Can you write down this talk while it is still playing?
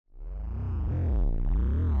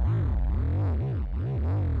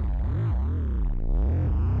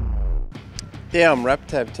Yeah, I'm rapt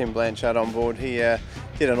to have Tim Blanchard on board. He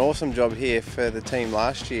did an awesome job here for the team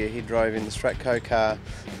last year. He drove in the Stratco car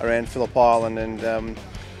around Phillip Island and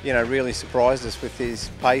really surprised us with his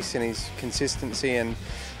pace and his consistency, and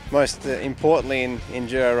most importantly in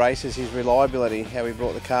enduro races, his reliability, how he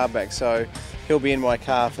brought the car back. So he'll be in my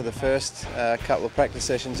car for the first couple of practice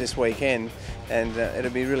sessions this weekend, and it'll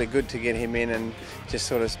be really good to get him in and just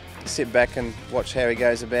sort of sit back and watch how he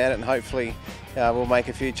goes about it, and hopefully we'll make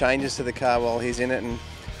a few changes to the car while he's in it and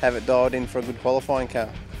have it dialed in for a good qualifying car.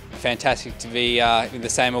 Fantastic to be in the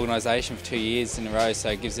same organisation for 2 years in a row,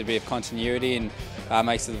 so it gives it a bit of continuity and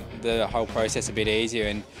makes the whole process a bit easier,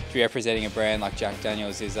 and to be representing a brand like Jack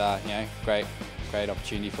Daniels is great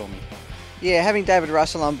opportunity for me. Yeah, having David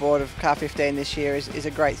Russell on board of Car 15 this year is a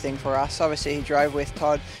great thing for us. Obviously he drove with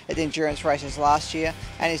Todd at the endurance races last year,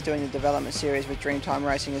 and he's doing the development series with Dreamtime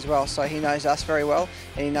Racing as well, so he knows us very well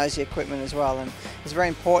and he knows the equipment as well, and it's very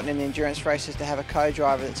important in the endurance races to have a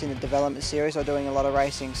co-driver that's in the development series or doing a lot of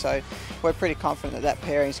racing, so we're pretty confident that that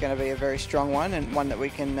pairing is going to be a very strong one, and one that we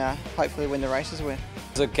can hopefully win the races with.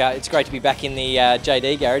 Look, it's great to be back in the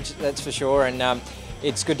JD garage, that's for sure, and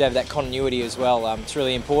it's good to have that continuity as well. It's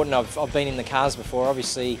really important. I've been in the cars before,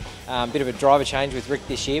 obviously a bit of a driver change with Rick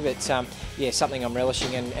this year, but yeah, something I'm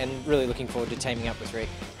relishing and really looking forward to teaming up with Rick.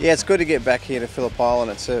 Yeah, it's good to get back here to Phillip Island.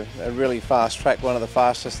 It's a really fast track, one of the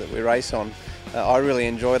fastest that we race on. I really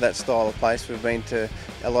enjoy that style of place. We've been to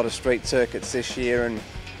a lot of street circuits this year and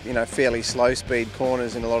fairly slow speed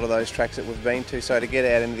corners in a lot of those tracks that we've been to. So to get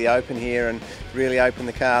out into the open here and really open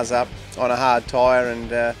the cars up on a hard tyre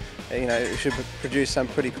and it should produce some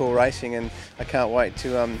pretty cool racing, and I can't wait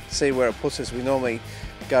to see where it puts us. We normally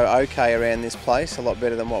go okay around this place, a lot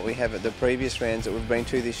better than what we have at the previous rounds that we've been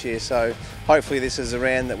to this year, so hopefully this is a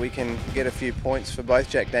round that we can get a few points for both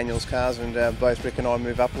Jack Daniels cars and both Rick and I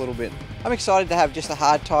move up a little bit. I'm excited to have just a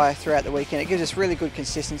hard tyre throughout the weekend. It gives us really good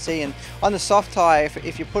consistency, and on the soft tyre,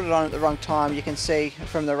 if you put it on at the wrong time, you can see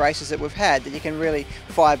from the races that we've had that you can really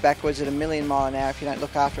fire backwards at 1,000,000 miles an hour if you don't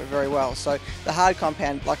look after it very well. So the hard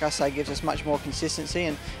compound, like I say, gives us much more consistency,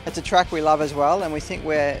 and it's a track we love as well, and we think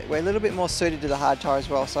we're a little bit more suited to the hard tyre as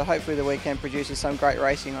well, so hopefully the weekend produces some great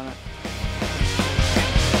racing on it.